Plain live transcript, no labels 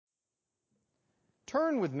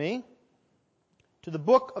turn with me to the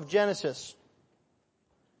book of Genesis,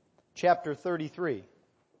 chapter 33.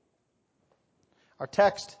 Our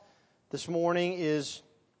text this morning is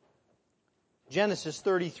Genesis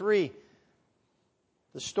 33,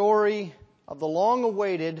 the story of the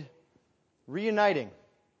long-awaited reuniting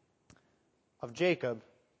of Jacob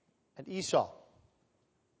and Esau.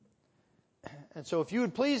 And so if you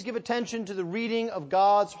would please give attention to the reading of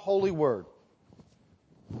God's holy word.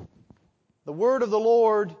 The word of the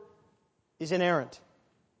Lord is inerrant.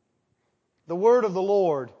 The word of the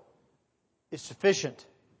Lord is sufficient.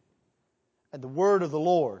 And the word of the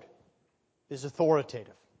Lord is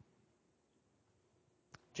authoritative.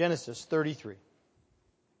 Genesis 33.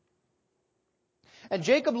 And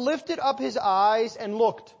Jacob lifted up his eyes and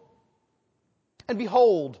looked. And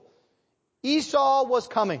behold, Esau was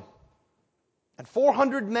coming, and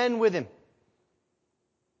 400 men with him.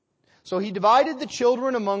 So he divided the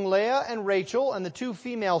children among Leah and Rachel and the 2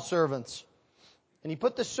 female servants. And he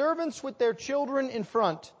put the servants with their children in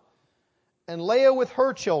front, and Leah with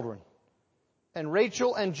her children, and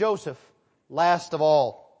Rachel and Joseph last of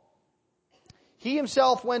all. He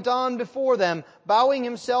himself went on before them, bowing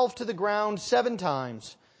himself to the ground 7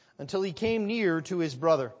 times, until he came near to his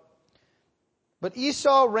brother. But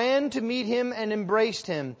Esau ran to meet him and embraced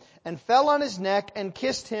him, and fell on his neck and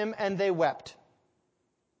kissed him, and they wept.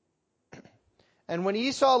 And when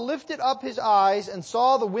Esau lifted up his eyes and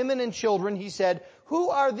saw the women and children, he said, "Who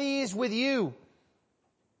are these with you?"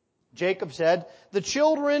 Jacob said, "The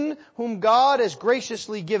children whom God has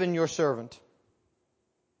graciously given your servant."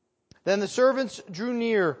 Then the servants drew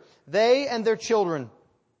near, they and their children,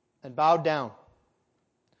 and bowed down.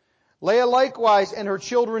 Leah likewise and her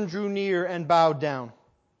children drew near and bowed down.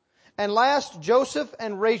 And last Joseph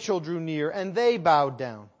and Rachel drew near, and they bowed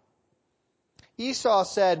down. Esau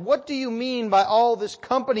said, "What do you mean by all this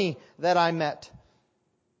company that I met?"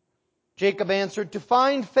 Jacob answered, "To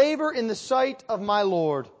find favor in the sight of my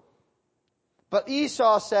Lord." But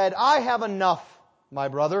Esau said, "I have enough, my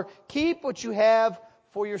brother. Keep what you have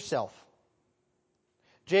for yourself."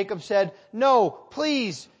 Jacob said, "No,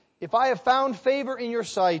 please, if I have found favor in your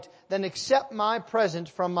sight, then accept my present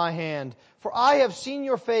from my hand. For I have seen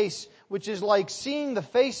your face, which is like seeing the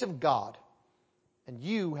face of God, and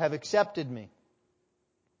you have accepted me.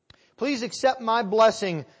 Please accept my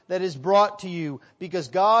blessing that is brought to you, because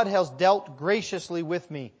God has dealt graciously with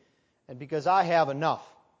me, and because I have enough."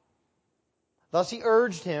 Thus he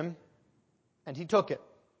urged him, and he took it.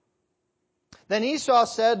 Then Esau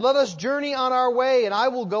said, "Let us journey on our way, and I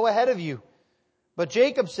will go ahead of you." But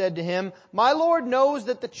Jacob said to him, "My Lord knows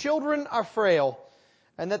that the children are frail,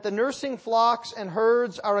 and that the nursing flocks and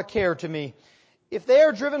herds are a care to me. If they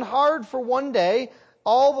are driven hard for one day,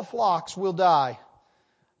 all the flocks will die.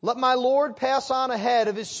 Let my Lord pass on ahead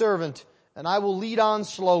of his servant, and I will lead on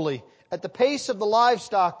slowly, at the pace of the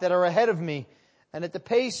livestock that are ahead of me, and at the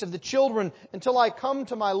pace of the children, until I come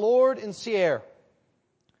to my Lord in Seir."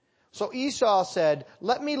 So Esau said,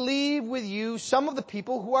 "Let me leave with you some of the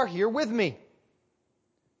people who are here with me."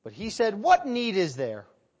 But he said, "What need is there?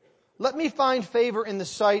 Let me find favor in the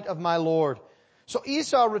sight of my Lord." So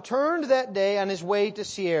Esau returned that day on his way to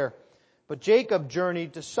Seir. But Jacob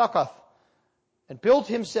journeyed to Succoth, and built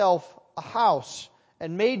himself a house,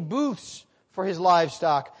 and made booths for his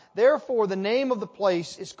livestock. Therefore the name of the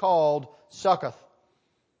place is called Succoth.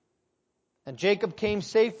 And Jacob came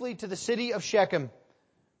safely to the city of Shechem,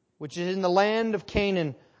 which is in the land of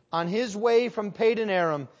Canaan, on his way from Padan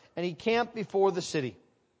Aram, and he camped before the city.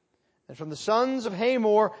 And from the sons of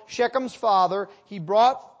Hamor, Shechem's father, he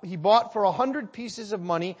bought for 100 pieces of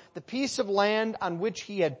money the piece of land on which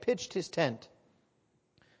he had pitched his tent.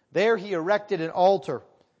 There he erected an altar,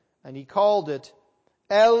 and he called it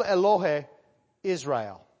El Elohe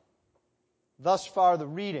Israel. Thus far the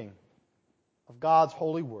reading of God's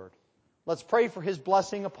holy word. Let's pray for his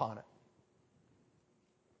blessing upon it.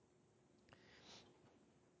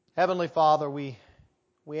 Heavenly Father, we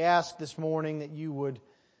ask this morning that you would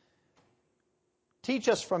teach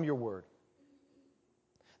us from your word,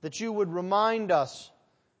 that you would remind us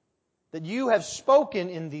that you have spoken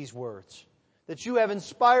in these words, that you have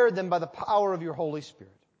inspired them by the power of your Holy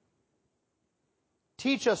Spirit.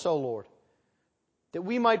 Teach us, O Lord, that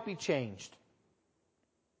we might be changed,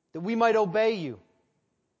 that we might obey you,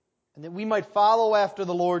 and that we might follow after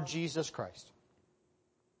the Lord Jesus Christ.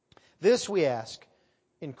 This we ask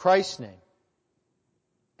in Christ's name.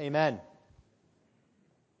 Amen.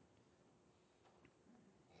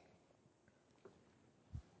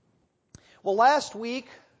 Well, last week,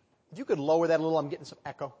 if you could lower that a little, I'm getting some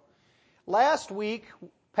echo. Last week,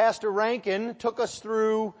 Pastor Rankin took us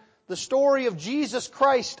through the story of Jesus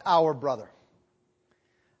Christ, our brother.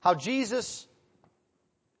 how Jesus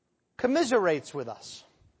commiserates with us.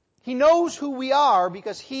 He knows who we are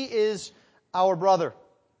because He is our brother.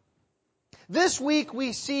 This week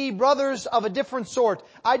we see brothers of a different sort.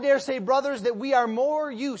 I dare say brothers that we are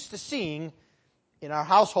more used to seeing in our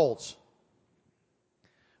households.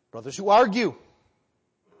 Brothers who argue.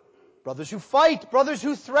 Brothers who fight. Brothers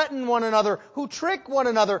who threaten one another. Who trick one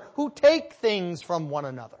another. Who take things from one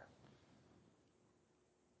another.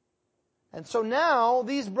 And so now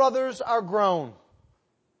these brothers are grown.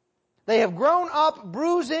 They have grown up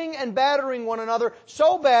bruising and battering one another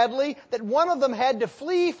so badly that one of them had to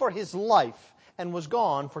flee for his life and was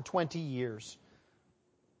gone for 20 years.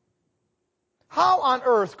 How on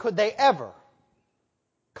earth could they ever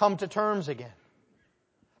come to terms again?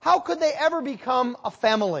 How could they ever become a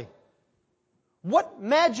family? What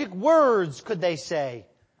magic words could they say?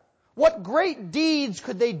 What great deeds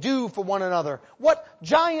could they do for one another? What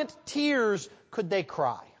giant tears could they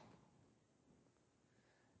cry?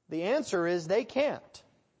 The answer is they can't.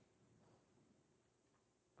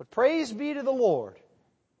 But praise be to the Lord.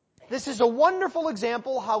 This is a wonderful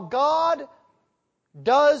example how God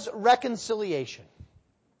does reconciliation.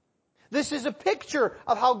 This is a picture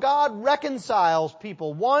of how God reconciles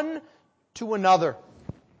people one to another.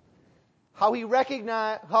 How He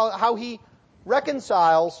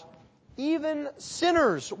reconciles even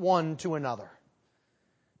sinners one to another.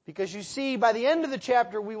 Because you see, by the end of the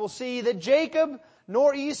chapter, we will see that Jacob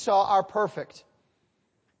nor Esau are perfect.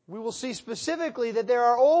 We will see specifically that there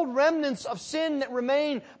are old remnants of sin that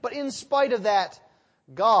remain, but in spite of that,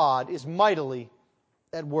 God is mightily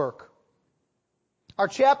at work. Our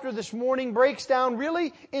chapter this morning breaks down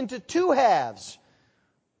really into two halves.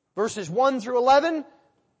 Verses 1 through 11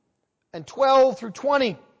 and 12 through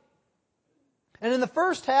 20. And in the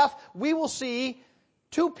first half, we will see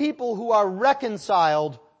two people who are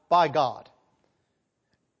reconciled by God.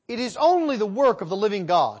 It is only the work of the living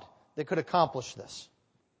God that could accomplish this.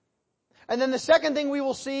 And then the second thing we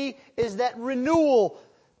will see is that renewal,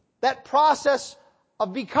 that process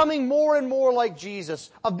of becoming more and more like Jesus,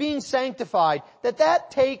 of being sanctified,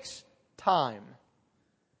 that takes time.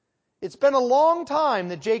 It's been a long time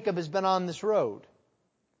that Jacob has been on this road,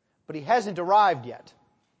 but he hasn't arrived yet.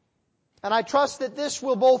 And I trust that this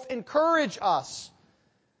will both encourage us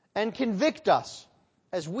and convict us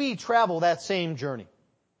as we travel that same journey.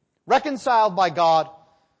 Reconciled by God,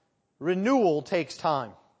 renewal takes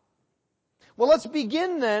time. Well, let's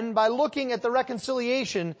begin then by looking at the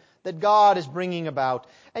reconciliation that God is bringing about.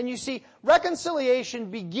 And you see,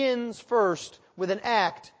 reconciliation begins first with an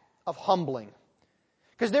act of humbling.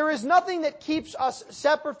 Because there is nothing that keeps us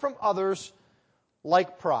separate from others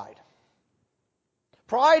like pride.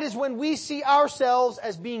 Pride is when we see ourselves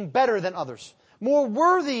as being better than others, more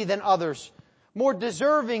worthy than others, more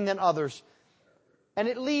deserving than others. And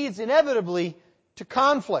it leads inevitably to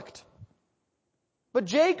conflict. But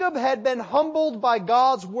Jacob had been humbled by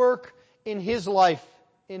God's work in his life,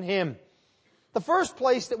 in him. The first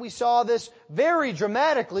place that we saw this very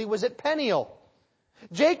dramatically was at Peniel.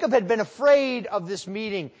 Jacob had been afraid of this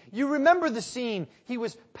meeting. You remember the scene. He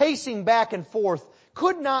was pacing back and forth,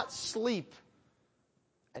 could not sleep.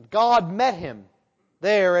 And God met him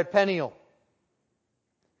there at Peniel.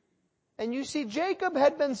 And you see, Jacob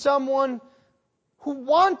had been someone who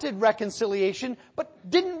wanted reconciliation, but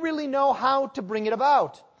didn't really know how to bring it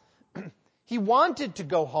about. He wanted to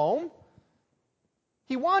go home.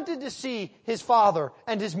 He wanted to see his father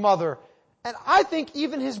and his mother, and I think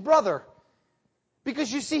even his brother.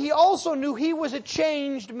 Because you see, he also knew he was a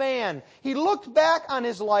changed man. He looked back on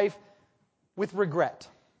his life with regret.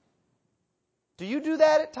 Do you do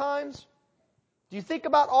that at times? Do you think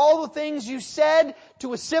about all the things you said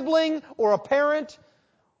to a sibling or a parent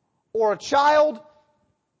or a child?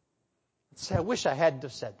 And say, I wish I hadn't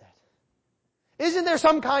have said that. Isn't there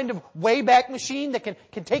some kind of wayback machine that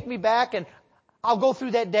can take me back and I'll go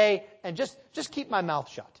through that day and just keep my mouth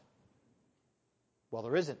shut? Well,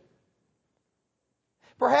 there isn't.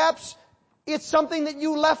 Perhaps it's something that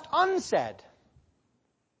you left unsaid.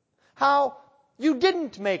 How you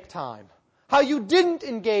didn't make time. How you didn't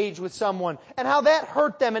engage with someone and how that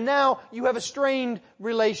hurt them and now you have a strained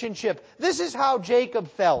relationship. This is how Jacob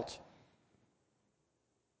felt.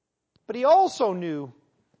 But he also knew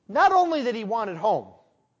not only that he wanted home,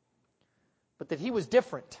 but that he was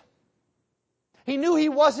different. He knew he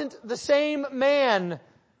wasn't the same man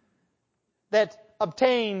that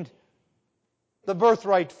obtained the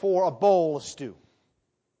birthright for a bowl of stew.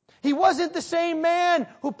 He wasn't the same man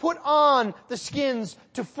who put on the skins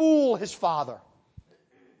to fool his father.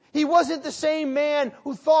 He wasn't the same man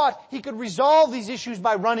who thought he could resolve these issues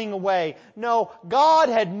by running away. No, God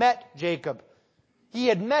had met Jacob He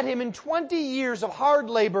had met him in 20 years of hard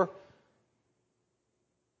labor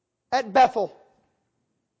at Bethel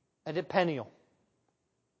and at Peniel.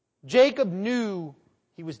 Jacob knew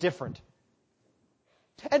he was different.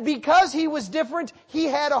 And because he was different, he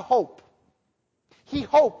had a hope. He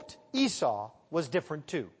hoped Esau was different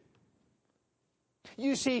too.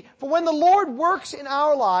 You see, for when the Lord works in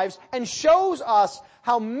our lives and shows us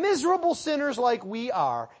how miserable sinners like we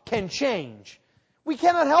are can change, we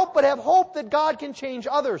cannot help but have hope that God can change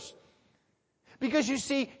others. Because you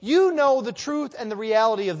see, you know the truth and the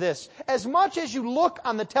reality of this. As much as you look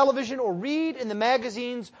on the television or read in the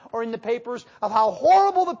magazines or in the papers of how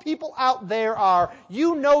horrible the people out there are,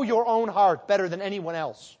 you know your own heart better than anyone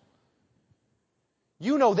else.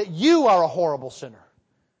 You know that you are a horrible sinner.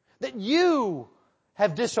 That you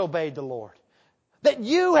have disobeyed the Lord. That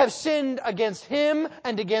you have sinned against Him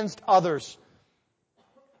and against others.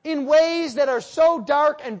 In ways that are so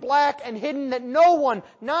dark and black and hidden that no one,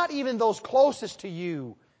 not even those closest to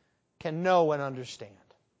you, can know and understand.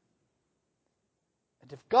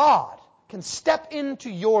 And if God can step into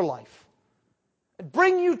your life and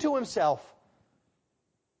bring you to Himself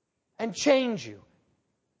and change you,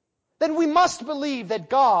 then we must believe that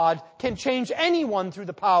God can change anyone through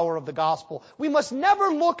the power of the gospel. We must never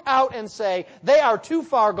look out and say, they are too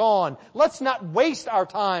far gone. Let's not waste our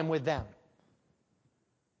time with them.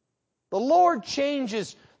 The Lord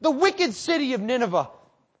changes the wicked city of Nineveh,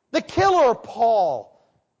 the killer Paul.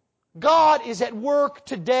 God is at work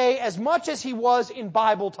today as much as He was in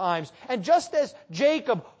Bible times. And just as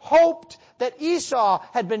Jacob hoped that Esau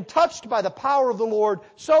had been touched by the power of the Lord,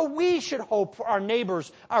 so we should hope for our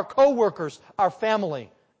neighbors, our co-workers, our family,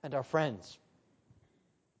 and our friends.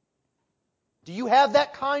 Do you have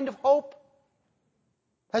that kind of hope?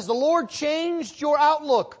 Has the Lord changed your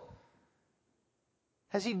outlook?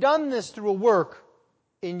 Has He done this through a work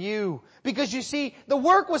in you? Because you see, the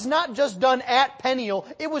work was not just done at Peniel,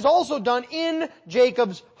 it was also done in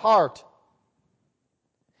Jacob's heart.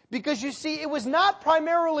 Because you see, it was not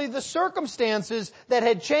primarily the circumstances that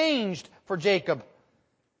had changed for Jacob.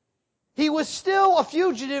 He was still a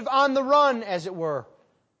fugitive on the run, as it were.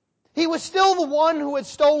 He was still the one who had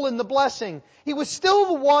stolen the blessing. He was still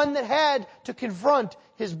the one that had to confront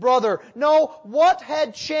his brother. No, what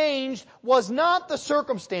had changed was not the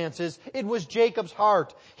circumstances, it was Jacob's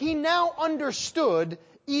heart. He now understood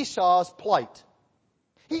Esau's plight.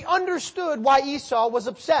 He understood why Esau was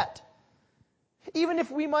upset. Even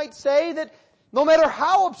if we might say that no matter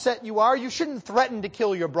how upset you are, you shouldn't threaten to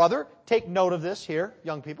kill your brother. Take note of this here,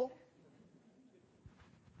 young people.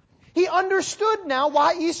 He understood now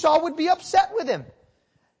why Esau would be upset with him.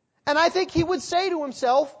 And I think he would say to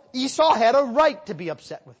himself, Esau had a right to be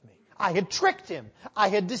upset with me. I had tricked him. I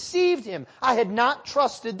had deceived him. I had not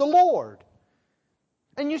trusted the Lord.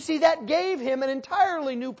 And you see, that gave him an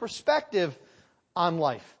entirely new perspective on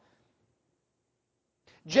life.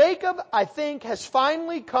 Jacob, I think, has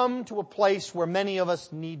finally come to a place where many of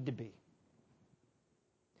us need to be.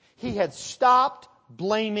 He had stopped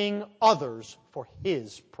blaming others for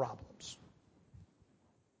his problems.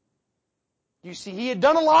 You see, he had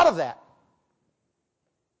done a lot of that.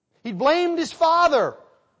 He blamed his father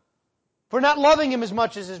for not loving him as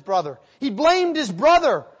much as his brother. He blamed his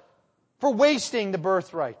brother for wasting the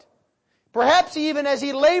birthright. Perhaps even as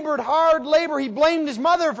he labored hard labor, he blamed his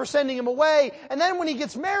mother for sending him away. And then when he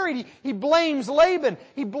gets married, he blames Laban.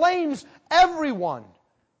 He blames everyone.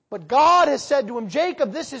 But God has said to him,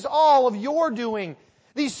 Jacob, this is all of your doing.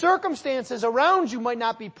 These circumstances around you might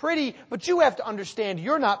not be pretty, but you have to understand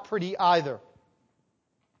you're not pretty either.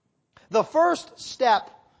 The first step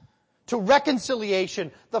to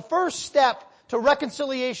reconciliation, the first step to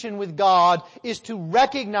reconciliation with God is to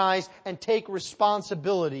recognize and take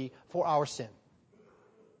responsibility for our sin.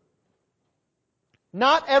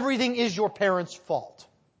 Not everything is your parents' fault.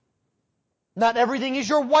 Not everything is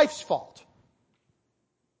your wife's fault.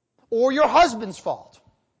 Or your husband's fault.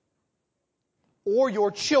 Or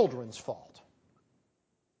your children's fault.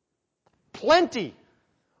 Plenty,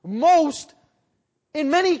 most, in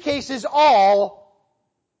many cases all,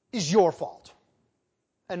 is your fault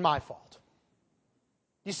and my fault.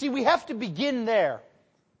 You see, we have to begin there.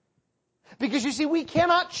 Because you see, we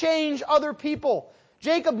cannot change other people.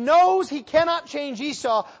 Jacob knows he cannot change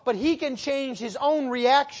Esau, but he can change his own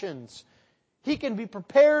reactions. He can be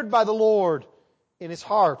prepared by the Lord in his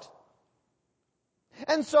heart.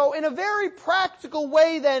 And so, in a very practical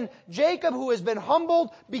way then, Jacob, who has been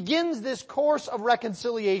humbled, begins this course of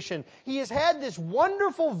reconciliation. He has had this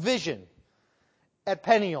wonderful vision at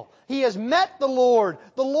Peniel. He has met the Lord.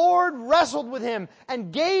 The Lord wrestled with him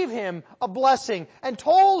and gave him a blessing and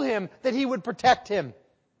told him that He would protect him.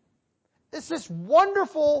 It's this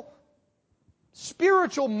wonderful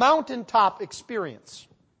spiritual mountaintop experience.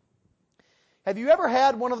 Have you ever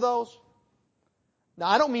had one of those? Now,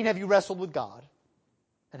 I don't mean have you wrestled with God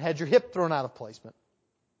and had your hip thrown out of placement.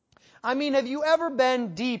 I mean, have you ever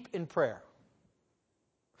been deep in prayer?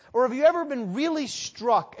 Or have you ever been really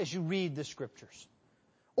struck as you read the Scriptures?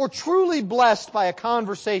 Or truly blessed by a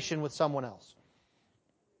conversation with someone else?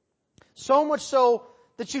 So much so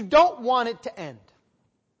that you don't want it to end.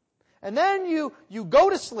 And then you go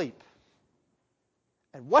to sleep.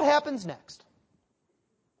 And what happens next?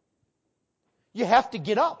 You have to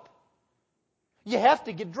get up. You have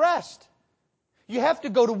to get dressed. You have to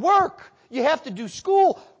go to work. You have to do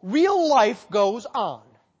school. Real life goes on.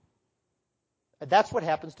 And that's what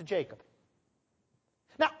happens to Jacob.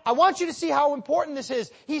 Now, I want you to see how important this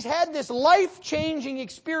is. He's had this life-changing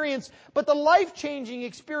experience, but the life-changing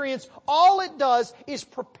experience, all it does is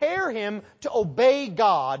prepare him to obey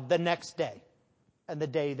God the next day and the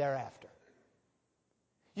day thereafter.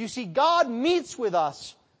 You see, God meets with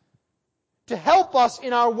us to help us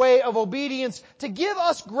in our way of obedience, to give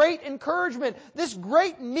us great encouragement. This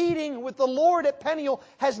great meeting with the Lord at Peniel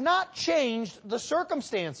has not changed the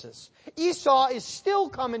circumstances. Esau is still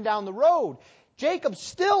coming down the road. Jacob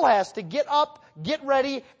still has to get up, get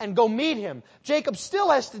ready, and go meet him. Jacob still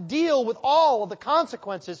has to deal with all of the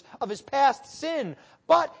consequences of his past sin.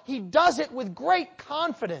 But he does it with great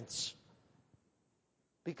confidence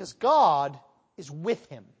because God is with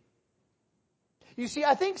him. You see,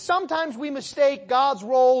 I think sometimes we mistake God's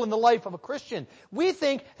role in the life of a Christian. We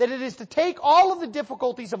think that it is to take all of the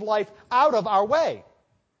difficulties of life out of our way.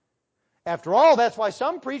 After all, that's why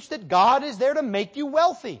some preach that God is there to make you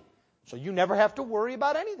wealthy, so you never have to worry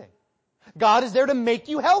about anything. God is there to make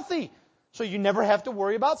you healthy, so you never have to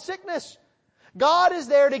worry about sickness. God is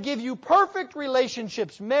there to give you perfect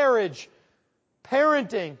relationships, marriage,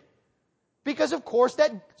 parenting, because of course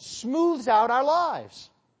that smooths out our lives.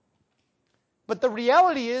 But the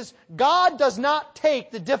reality is, God does not take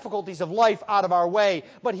the difficulties of life out of our way,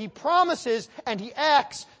 but He promises and He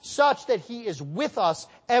acts such that He is with us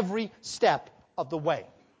every step of the way.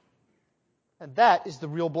 And that is the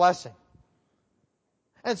real blessing.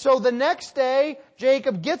 And so the next day,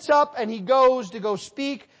 Jacob gets up and he goes to go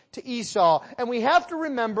speak to Esau. And we have to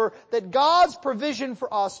remember that God's provision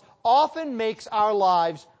for us often makes our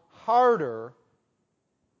lives harder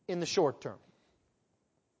in the short term.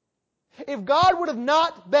 If God would have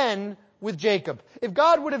not been with Jacob, if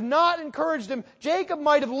God would have not encouraged him, Jacob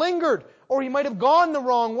might have lingered or he might have gone the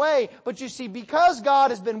wrong way. But you see, because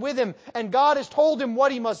God has been with him and God has told him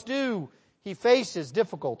what he must do, he faces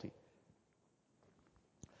difficulty.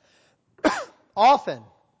 Often,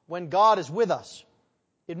 when God is with us,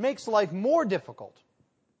 it makes life more difficult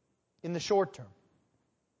in the short term.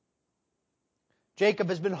 Jacob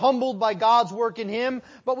has been humbled by God's work in him,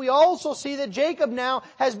 but we also see that Jacob now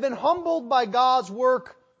has been humbled by God's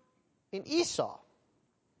work in Esau.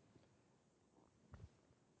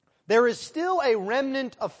 There is still a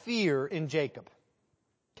remnant of fear in Jacob.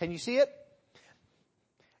 Can you see it?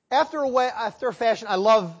 After a fashion, I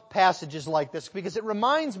love passages like this because it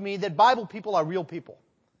reminds me that Bible people are real people.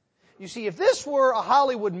 You see, if this were a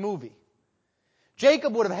Hollywood movie,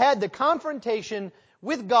 Jacob would have had the confrontation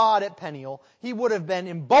with God at Peniel. He would have been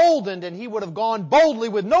emboldened and he would have gone boldly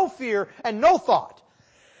with no fear and no thought.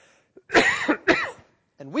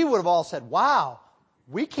 And we would have all said, wow,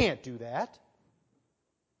 we can't do that.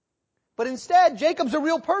 But instead, Jacob's a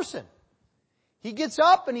real person. He gets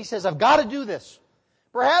up and he says, I've got to do this.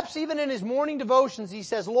 Perhaps even in his morning devotions, he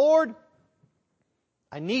says, Lord,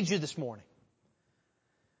 I need you this morning.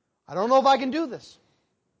 I don't know if I can do this.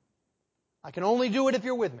 I can only do it if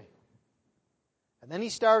you're with me. And then he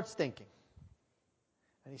starts thinking.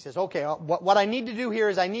 And he says, okay, what I need to do here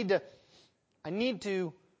is I need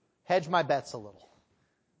to hedge my bets a little.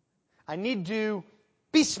 I need to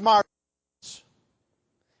be smart.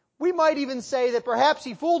 We might even say that perhaps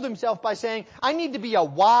he fooled himself by saying, I need to be a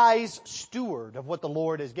wise steward of what the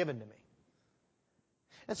Lord has given to me.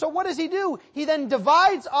 And so what does he do? He then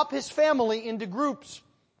divides up his family into groups,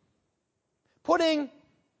 putting,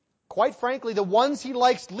 quite frankly, the ones he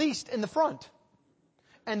likes least in the front,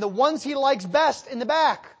 and the ones he likes best in the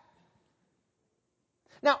back.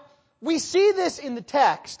 Now, we see this in the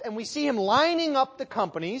text, and we see him lining up the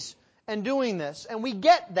companies and doing this, and we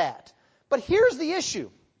get that. But here's the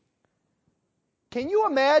issue. Can you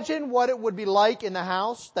imagine what it would be like in the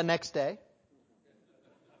house the next day?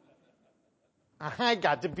 I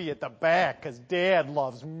got to be at the back because Dad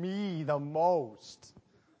loves me the most.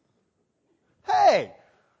 Hey,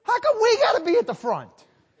 how come we got to be at the front?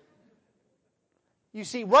 You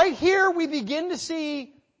see, right here we begin to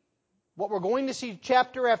see what we're going to see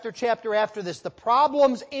chapter after chapter after this, the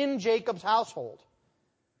problems in Jacob's household,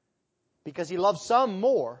 because he loves some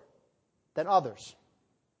more than others.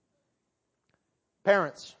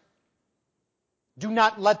 Parents, do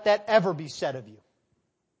not let that ever be said of you.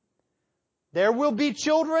 There will be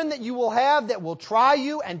children that you will have that will try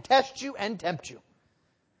you and test you and tempt you.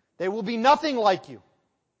 They will be nothing like you,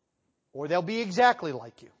 or they'll be exactly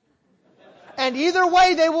like you. And either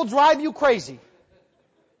way, they will drive you crazy.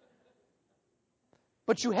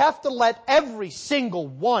 But you have to let every single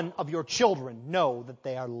one of your children know that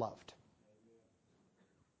they are loved.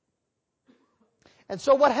 And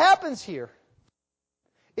so what happens here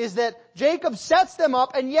is that Jacob sets them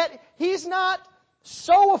up, and yet he's not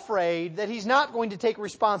so afraid that he's not going to take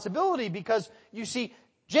responsibility, because, you see,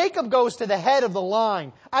 Jacob goes to the head of the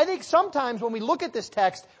line. I think sometimes when we look at this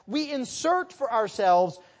text, we insert for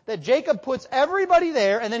ourselves that Jacob puts everybody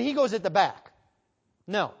there and then he goes at the back.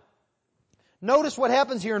 No. Notice what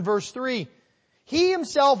happens here in verse 3. He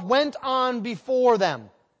himself went on before them.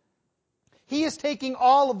 He is taking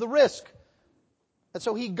all of the risk. And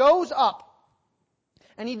so he goes up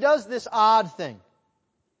and he does this odd thing.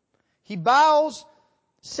 He bows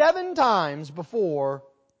 7 times before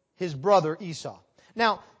his brother Esau.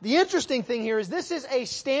 Now, the interesting thing here is this is a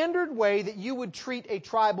standard way that you would treat a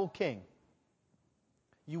tribal king.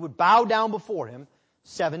 You would bow down before him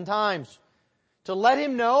 7 times to let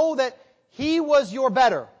him know that he was your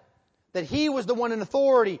better, that he was the one in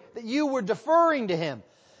authority, that you were deferring to him.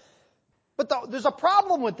 But there's a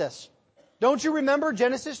problem with this. Don't you remember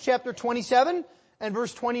Genesis chapter 27 and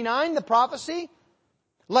verse 29, the prophecy?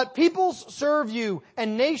 Let peoples serve you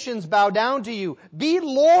and nations bow down to you. Be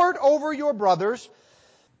Lord over your brothers,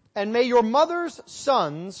 and may your mother's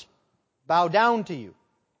sons bow down to you.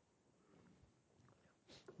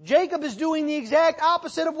 Jacob is doing the exact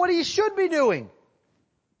opposite of what he should be doing.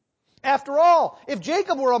 After all, if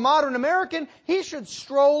Jacob were a modern American, he should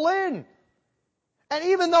stroll in. And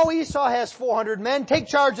even though Esau has 400 men, take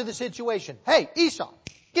charge of the situation. Hey, Esau,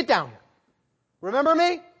 get down here. Remember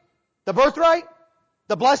me? The birthright?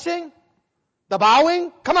 The blessing? The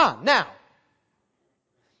bowing? Come on, now.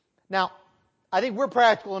 Now, I think we're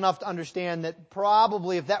practical enough to understand that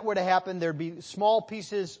probably if that were to happen, there'd be small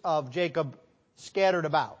pieces of Jacob scattered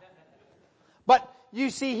about. But you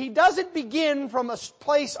see, he doesn't begin from a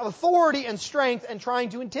place of authority and strength and trying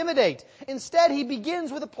to intimidate. Instead, he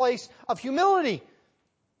begins with a place of humility.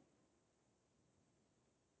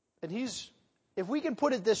 And he's, if we can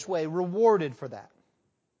put it this way, rewarded for that.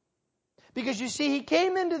 Because you see, he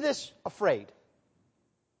came into this afraid,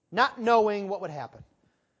 not knowing what would happen,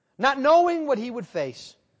 not knowing what he would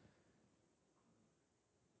face.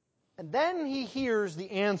 And then he hears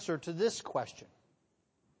the answer to this question.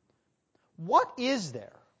 What is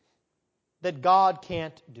there that God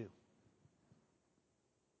can't do?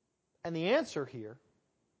 And the answer here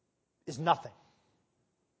is nothing.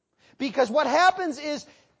 Because what happens is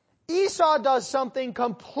Esau does something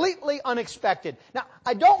completely unexpected. Now,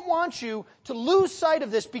 I don't want you to lose sight of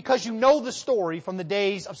this because you know the story from the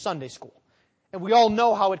days of Sunday school. And we all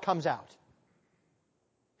know how it comes out.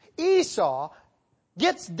 Esau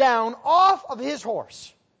gets down off of his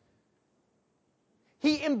horse.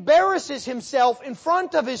 He embarrasses himself in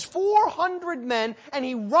front of his 400 men, and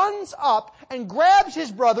he runs up and grabs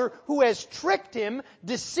his brother who has tricked him,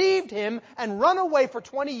 deceived him, and run away for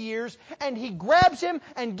 20 years, and he grabs him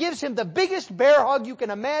and gives him the biggest bear hug you can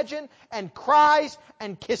imagine, and cries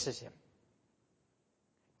and kisses him.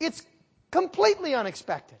 It's completely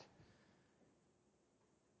unexpected.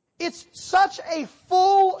 It's such a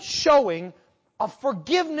full showing of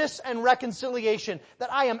forgiveness and reconciliation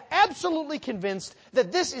that I am absolutely convinced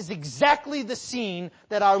that this is exactly the scene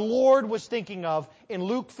that our Lord was thinking of in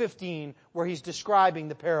Luke 15, where He's describing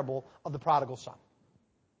the parable of the prodigal son.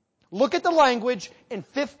 Look at the language in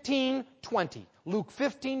 15:20. Luke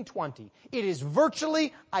 15:20. It is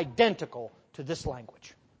virtually identical to this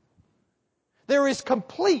language. There is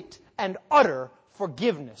complete and utter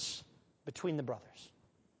forgiveness between the brothers.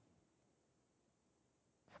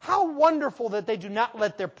 How wonderful that they do not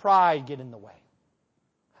let their pride get in the way.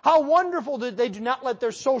 How wonderful that they do not let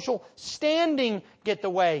their social standing get in the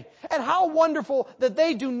way. And how wonderful that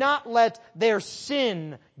they do not let their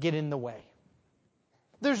sin get in the way.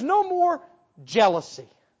 There's no more jealousy.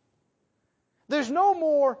 There's no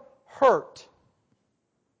more hurt.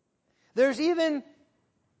 There's even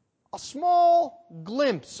a small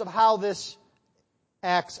glimpse of how this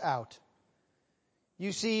acts out.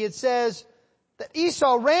 You see, it says that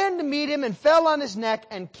Esau ran to meet him and fell on his neck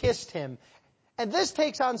and kissed him. And this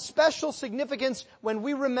takes on special significance when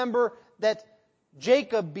we remember that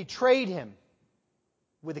Jacob betrayed him.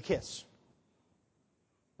 with a kiss.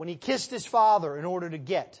 When he kissed his father in order to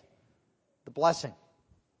get the blessing.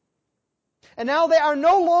 And now they are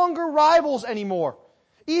no longer rivals anymore.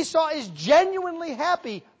 Esau is genuinely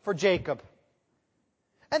happy for Jacob.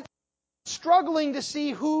 And struggling to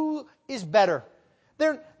see who is better.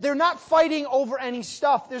 They're not fighting over any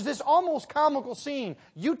stuff. There's this almost comical scene.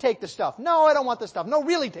 You take the stuff. No, I don't want the stuff. No,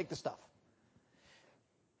 really take the stuff.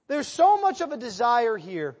 There's so much of a desire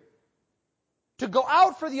here to go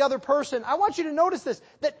out for the other person. I want you to notice this,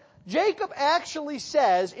 that Jacob actually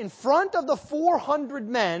says in front of the 400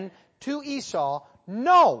 men to Esau,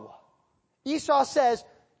 no. Esau says,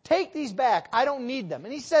 take these back. I don't need them.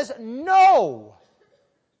 And he says, no.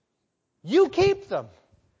 You keep them.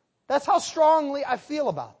 That's how strongly I feel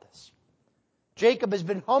about this. Jacob has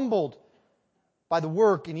been humbled by the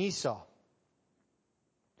work in Esau.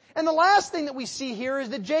 And the last thing that we see here is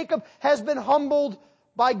that Jacob has been humbled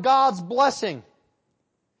by God's blessing.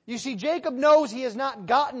 You see, Jacob knows he has not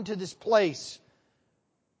gotten to this place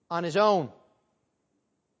on his own.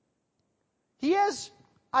 He has,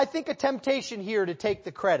 I think, a temptation here to take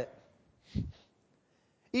the credit.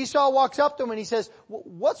 Esau walks up to him and he says,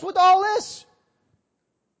 what's with all this?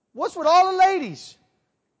 What's with all the ladies?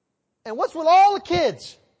 And what's with all the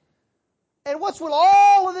kids? And what's with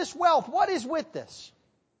all of this wealth? What is with this?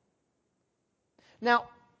 Now,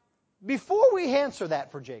 before we answer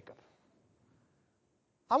that for Jacob,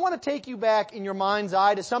 I want to take you back in your mind's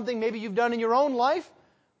eye to something maybe you've done in your own life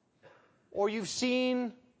or you've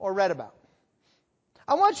seen or read about.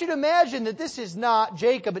 I want you to imagine that this is not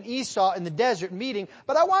Jacob and Esau in the desert meeting,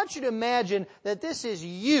 but I want you to imagine that this is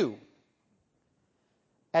you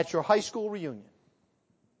at your high school reunion.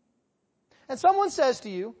 And someone says to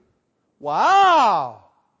you, wow,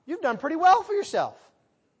 you've done pretty well for yourself.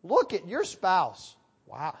 Look at your spouse.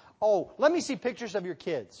 Wow. Oh, let me see pictures of your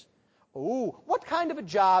kids. Oh, what kind of a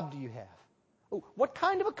job do you have? Oh, what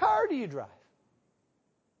kind of a car do you drive?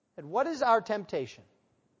 And what is our temptation?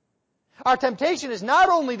 Our temptation is not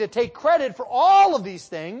only to take credit for all of these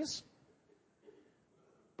things,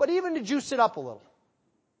 but even to juice it up a little.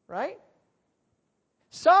 Right?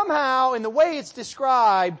 Somehow, in the way it's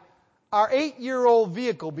described, our 8-year-old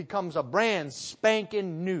vehicle becomes a brand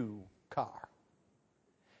spanking new car.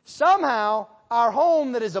 Somehow, our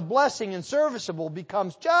home that is a blessing and serviceable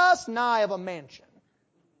becomes just nigh of a mansion.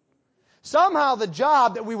 Somehow, the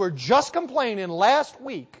job that we were just complaining last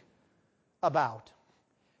week about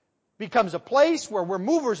becomes a place where we're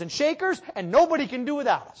movers and shakers and nobody can do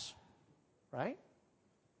without us. Right?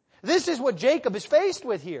 This is what Jacob is faced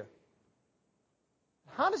with here.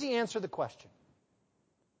 How does he answer the question?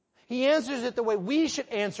 He answers it the way we should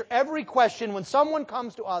answer every question when someone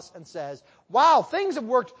comes to us and says, wow, things have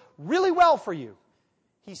worked really well for you.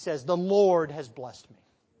 He says, the Lord has blessed me.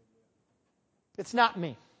 It's not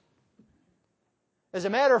me. As a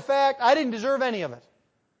matter of fact, I didn't deserve any of it.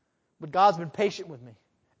 But God's been patient with me.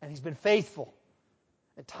 And He's been faithful.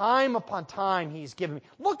 And time upon time He's given me.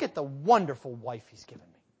 Look at the wonderful wife He's given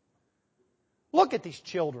me. Look at these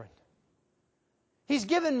children. He's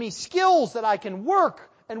given me skills that I can work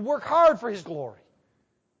and work hard for His glory.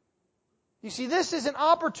 You see, this is an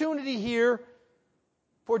opportunity here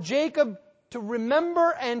for Jacob to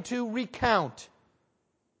remember and to recount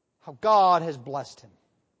how God has blessed him.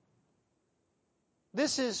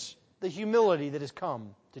 This is the humility that has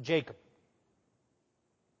come to Jacob.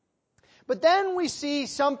 But then we see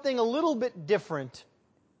something a little bit different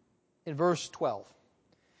in verse 12.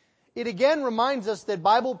 It again reminds us that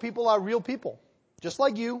Bible people are real people. Just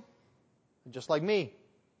like you, and just like me.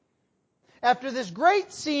 After this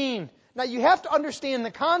great scene, now you have to understand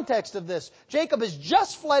the context of this. Jacob has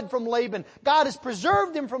just fled from Laban. God has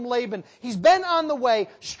preserved him from Laban. He's been on the way,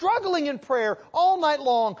 struggling in prayer all night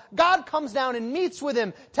long. God comes down and meets with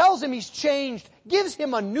him, tells him he's changed, gives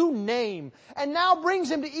him a new name, and now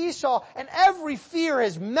brings him to Esau, and every fear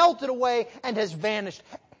has melted away and has vanished.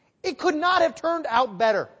 It could not have turned out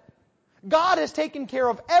better. God has taken care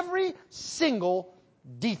of every single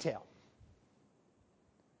detail.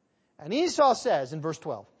 And Esau says in verse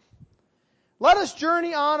 12, let us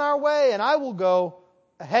journey on our way and I will go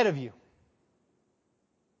ahead of you.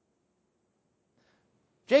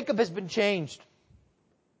 Jacob has been changed.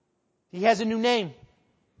 He has a new name.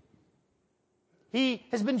 He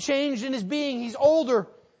has been changed in his being. He's older.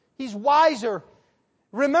 He's wiser.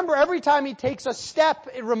 Remember, every time he takes a step,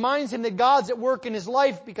 it reminds him that God's at work in his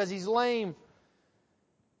life because he's lame.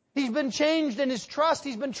 He's been changed in his trust.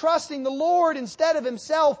 He's been trusting the Lord instead of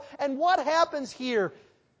himself. And what happens here?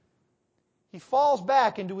 He falls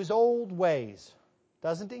back into his old ways,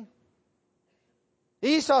 doesn't he?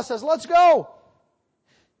 Esau says, let's go.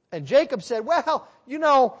 And Jacob said, well,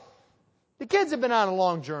 the kids have been on a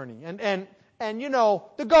long journey. And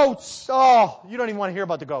the goats, you don't even want to hear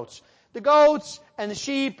about the goats. The goats and the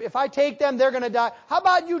sheep, if I take them, they're going to die. How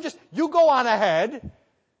about you go on ahead,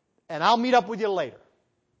 and I'll meet up with you later.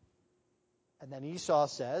 And then Esau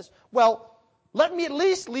says, well, let me at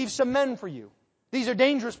least leave some men for you. These are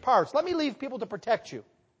dangerous parts. Let me leave people to protect you.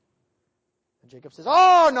 And Jacob says,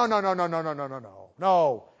 oh,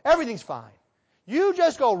 no. Everything's fine. You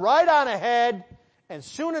just go right on ahead, and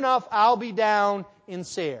soon enough I'll be down in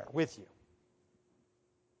Seir with you.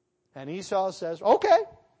 And Esau says, okay.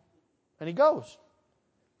 And he goes.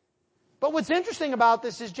 But what's interesting about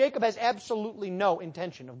this is Jacob has absolutely no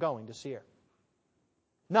intention of going to Seir.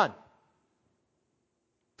 None.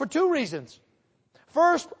 For two reasons.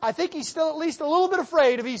 First, I think he's still at least a little bit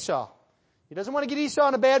afraid of Esau. He doesn't want to get Esau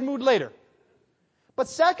in a bad mood later. But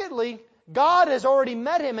secondly, God has already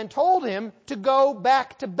met him and told him to go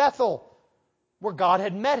back to Bethel, where God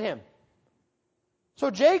had met him.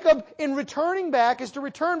 So Jacob, in returning back, is to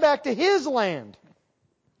return back to his land.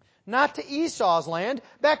 Not to Esau's land,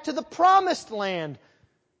 back to the promised land,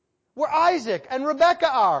 where Isaac and Rebekah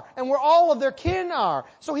are, and where all of their kin are.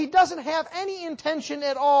 So he doesn't have any intention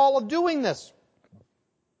at all of doing this.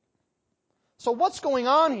 So what's going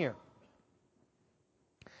on here?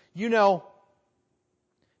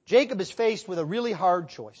 Jacob is faced with a really hard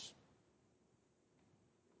choice.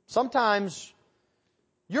 Sometimes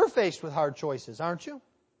you're faced with hard choices, aren't you?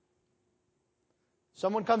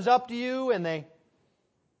 Someone comes up to you and they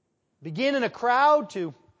begin in a crowd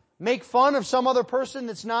to make fun of some other person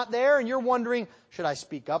that's not there, and you're wondering, should I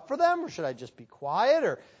speak up for them, or should I just be quiet,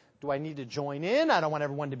 or do I need to join in? I don't want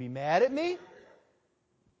everyone to be mad at me.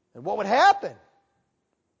 And what would happen?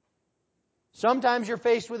 Sometimes you're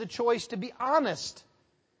faced with a choice to be honest.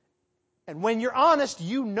 And when you're honest,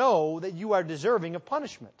 you know that you are deserving of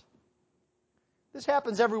punishment. This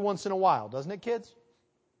happens every once in a while, doesn't it, kids?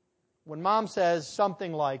 When mom says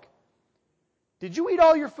something like, did you eat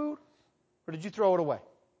all your food? Or did you throw it away?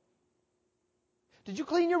 Did you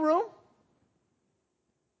clean your room?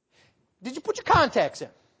 Did you put your contacts in?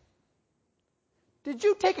 Did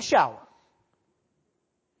you take a shower?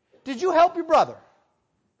 Did you help your brother?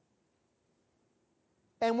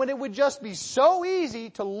 And when it would just be so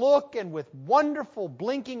easy to look and with wonderful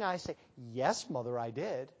blinking eyes say, yes, mother, I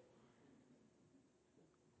did.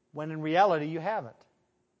 When in reality you haven't.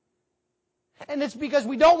 And it's because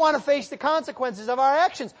we don't want to face the consequences of our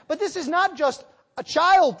actions. But this is not just a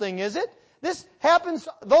child thing, is it? This happens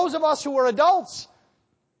to those of us who are adults.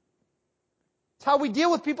 It's how we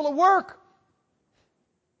deal with people at work.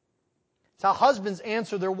 It's how husbands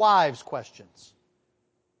answer their wives' questions.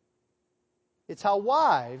 It's how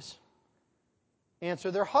wives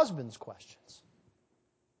answer their husbands' questions.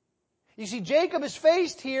 You see, Jacob is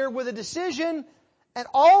faced here with a decision, and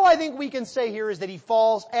all I think we can say here is that he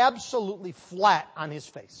falls absolutely flat on his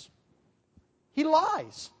face. He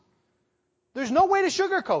lies. There's no way to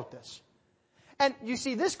sugarcoat this. And you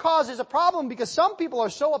see, this causes a problem because some people are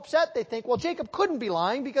so upset they think, well, Jacob couldn't be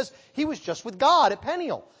lying because he was just with God at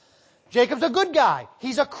Peniel. Jacob's a good guy.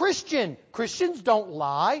 He's a Christian. Christians don't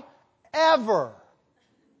lie. Ever.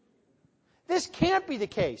 This can't be the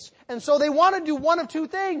case. And so they want to do one of two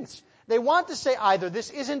things. They want to say either this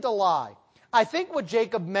isn't a lie. I think what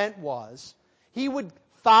Jacob meant was he would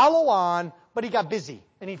follow on, but he got busy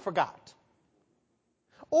and he forgot.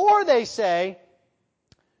 Or they say,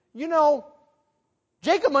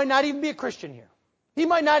 Jacob might not even be a Christian here. He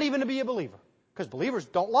might not even be a believer. Because believers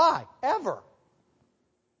don't lie, ever.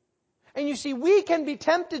 And you see, we can be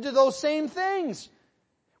tempted to those same things.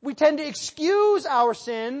 We tend to excuse our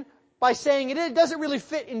sin by saying it doesn't really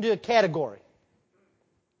fit into a category.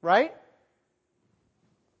 Right?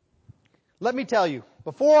 Let me tell you,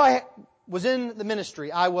 before I was in the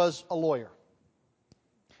ministry, I was a lawyer.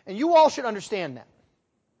 And you all should understand that.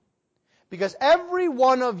 Because every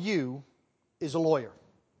one of you is a lawyer.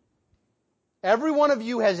 Every one of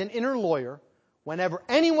you has an inner lawyer. Whenever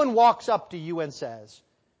anyone walks up to you and says,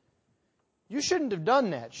 you shouldn't have done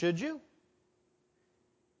that, should you?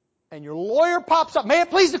 And your lawyer pops up, may it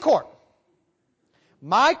please the court.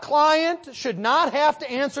 My client should not have to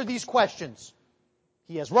answer these questions.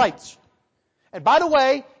 He has rights. And by the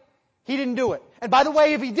way, he didn't do it. And by the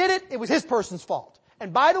way, if he did it, it was his person's fault.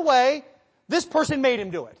 And by the way, this person made him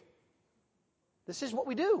do it. This is what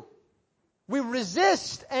we do. We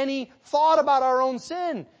resist any thought about our own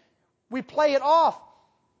sin. We play it off.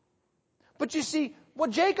 But you see,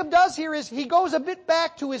 what Jacob does here is he goes a bit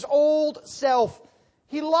back to his old self.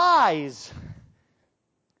 He lies.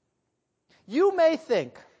 You may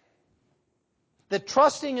think that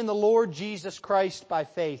trusting in the Lord Jesus Christ by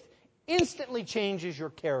faith instantly changes your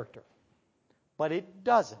character. But it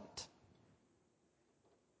doesn't.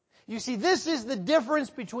 You see, this is the difference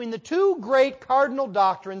between the two great cardinal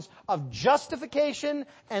doctrines of justification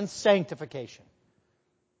and sanctification.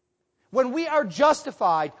 When we are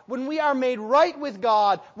justified, when we are made right with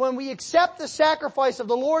God, when we accept the sacrifice of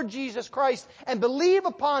the Lord Jesus Christ and believe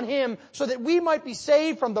upon Him so that we might be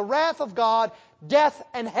saved from the wrath of God, death,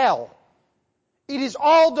 and hell, it is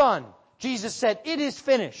all done. Jesus said, "It is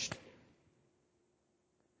finished."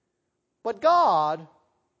 But God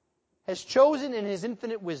has chosen in His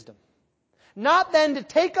infinite wisdom not then to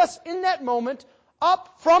take us in that moment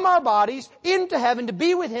up from our bodies into heaven to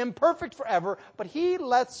be with Him perfect forever, but He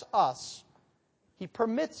lets us, He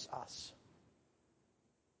permits us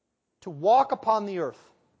to walk upon the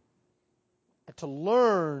earth and to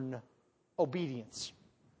learn obedience.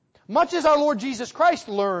 Much as our Lord Jesus Christ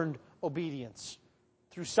learned obedience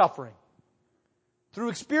through suffering, through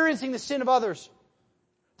experiencing the sin of others,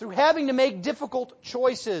 through having to make difficult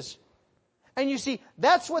choices. And you see,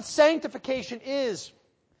 that's what sanctification is.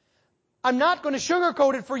 I'm not going to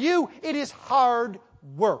sugarcoat it for you. It is hard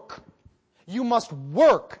work. You must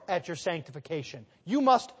work at your sanctification. You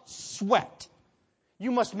must sweat.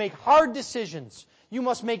 You must make hard decisions. You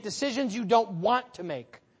must make decisions you don't want to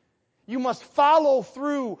make. You must follow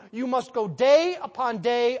through. You must go day upon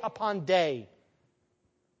day upon day.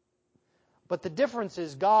 But the difference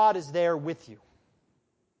is God is there with you.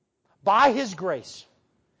 By His grace.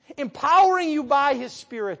 Empowering you by His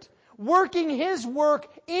Spirit. Working His work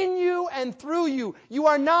in you and through you. You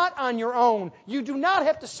are not on your own. You do not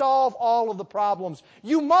have to solve all of the problems.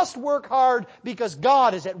 You must work hard because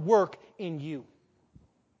God is at work in you.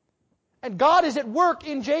 And God is at work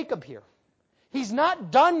in Jacob here. He's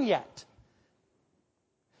not done yet.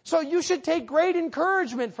 So you should take great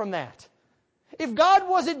encouragement from that. If God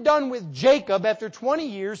wasn't done with Jacob after 20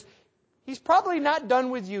 years, He's probably not done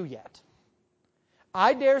with you yet.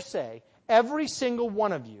 I dare say every single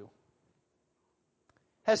one of you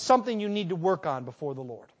has something you need to work on before the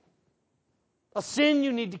Lord. A sin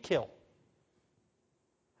you need to kill.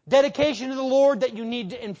 Dedication to the Lord that you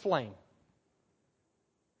need to inflame.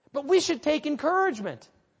 But we should take encouragement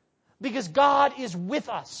because God is with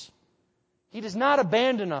us. He does not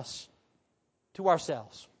abandon us to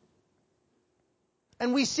ourselves.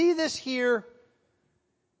 And we see this here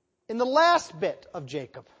in the last bit of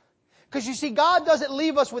Jacob. Because you see, God doesn't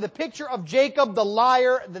leave us with a picture of Jacob, the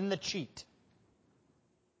liar, then the cheat.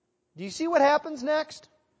 Do you see what happens next?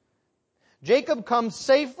 Jacob comes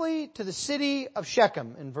safely to the city of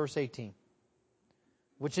Shechem in verse 18,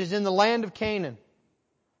 which is in the land of Canaan,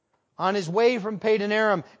 on his way from Padan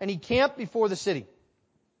Aram, and he camped before the city.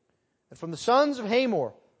 And from the sons of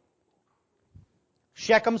Hamor,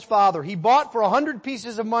 Shechem's father, he bought for 100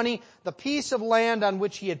 pieces of money the piece of land on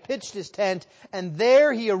which he had pitched his tent, and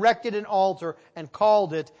there he erected an altar and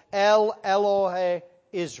called it El Elohe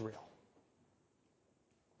Israel.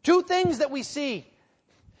 Two things that we see.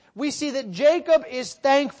 We see that Jacob is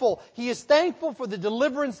thankful. He is thankful for the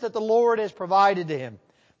deliverance that the Lord has provided to him.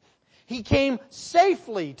 He came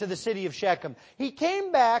safely to the city of Shechem. He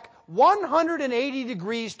came back 180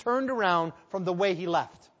 degrees turned around from the way he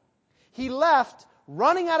left. He left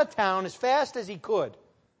running out of town as fast as he could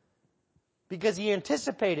because he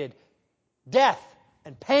anticipated death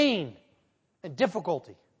and pain and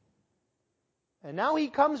difficulty. And now he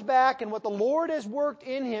comes back, and what the Lord has worked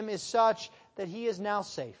in him is such that he is now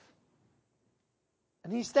safe.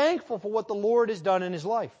 And he's thankful for what the Lord has done in his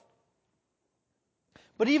life.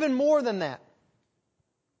 But even more than that,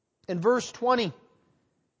 in verse 20,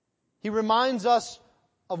 he reminds us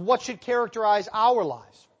of what should characterize our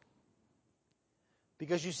lives.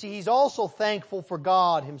 Because you see, he's also thankful for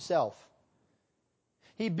God Himself.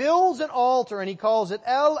 He builds an altar and he calls it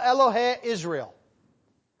El Elohe Israel.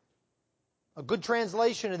 A good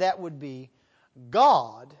translation of that would be,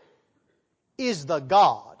 God is the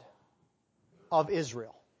God of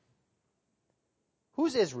Israel.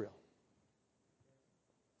 Who's Israel?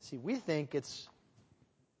 See, we think it's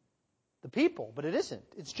the people, but it isn't.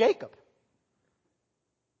 It's Jacob.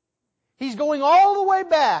 He's going all the way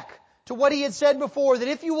back to what he had said before, that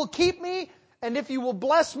if you will keep me and if you will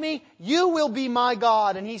bless me, you will be my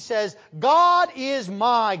God. And he says, God is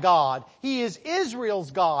my God. He is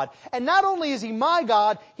Israel's God. And not only is He my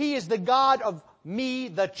God, He is the God of me,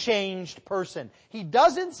 the changed person. He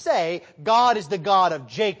doesn't say God is the God of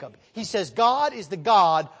Jacob. He says God is the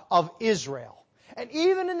God of Israel. And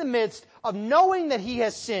even in the midst of knowing that he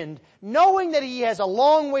has sinned, knowing that he has a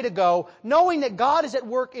long way to go, knowing that God is at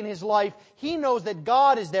work in his life, he knows that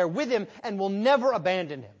God is there with him and will never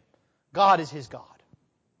abandon him. God is his God.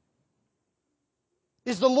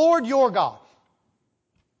 Is the Lord your God?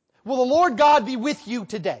 Will the Lord God be with you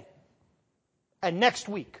today and next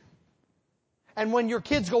week and when your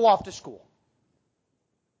kids go off to school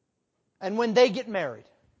and when they get married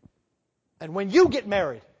and when you get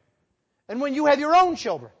married and when you have your own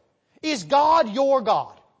children? Is God your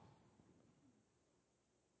God?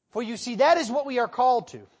 For you see, that is what we are called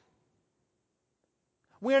to.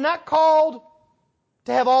 We are not called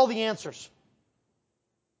to have all the answers.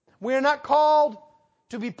 We are not called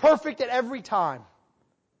to be perfect at every time.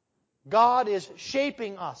 God is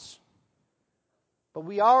shaping us. But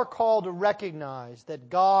we are called to recognize that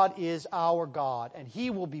God is our God, and He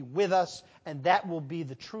will be with us, and that will be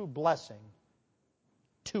the true blessing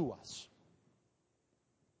to us.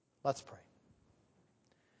 Let's pray.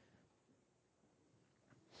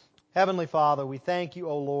 Heavenly Father, we thank you,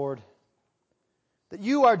 O Lord, that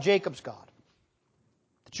you are Jacob's God,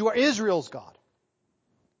 that you are Israel's God,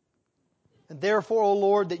 and therefore, O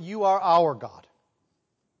Lord, that you are our God.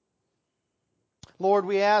 Lord,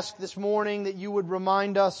 we ask this morning that you would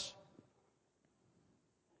remind us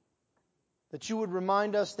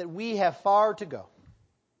that we have far to go,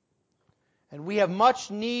 and we have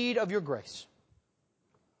much need of your grace.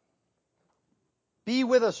 Be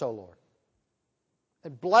with us, O Lord,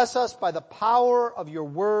 and bless us by the power of your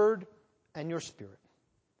word and your Spirit.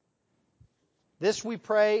 This we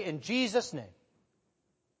pray in Jesus' name.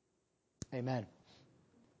 Amen.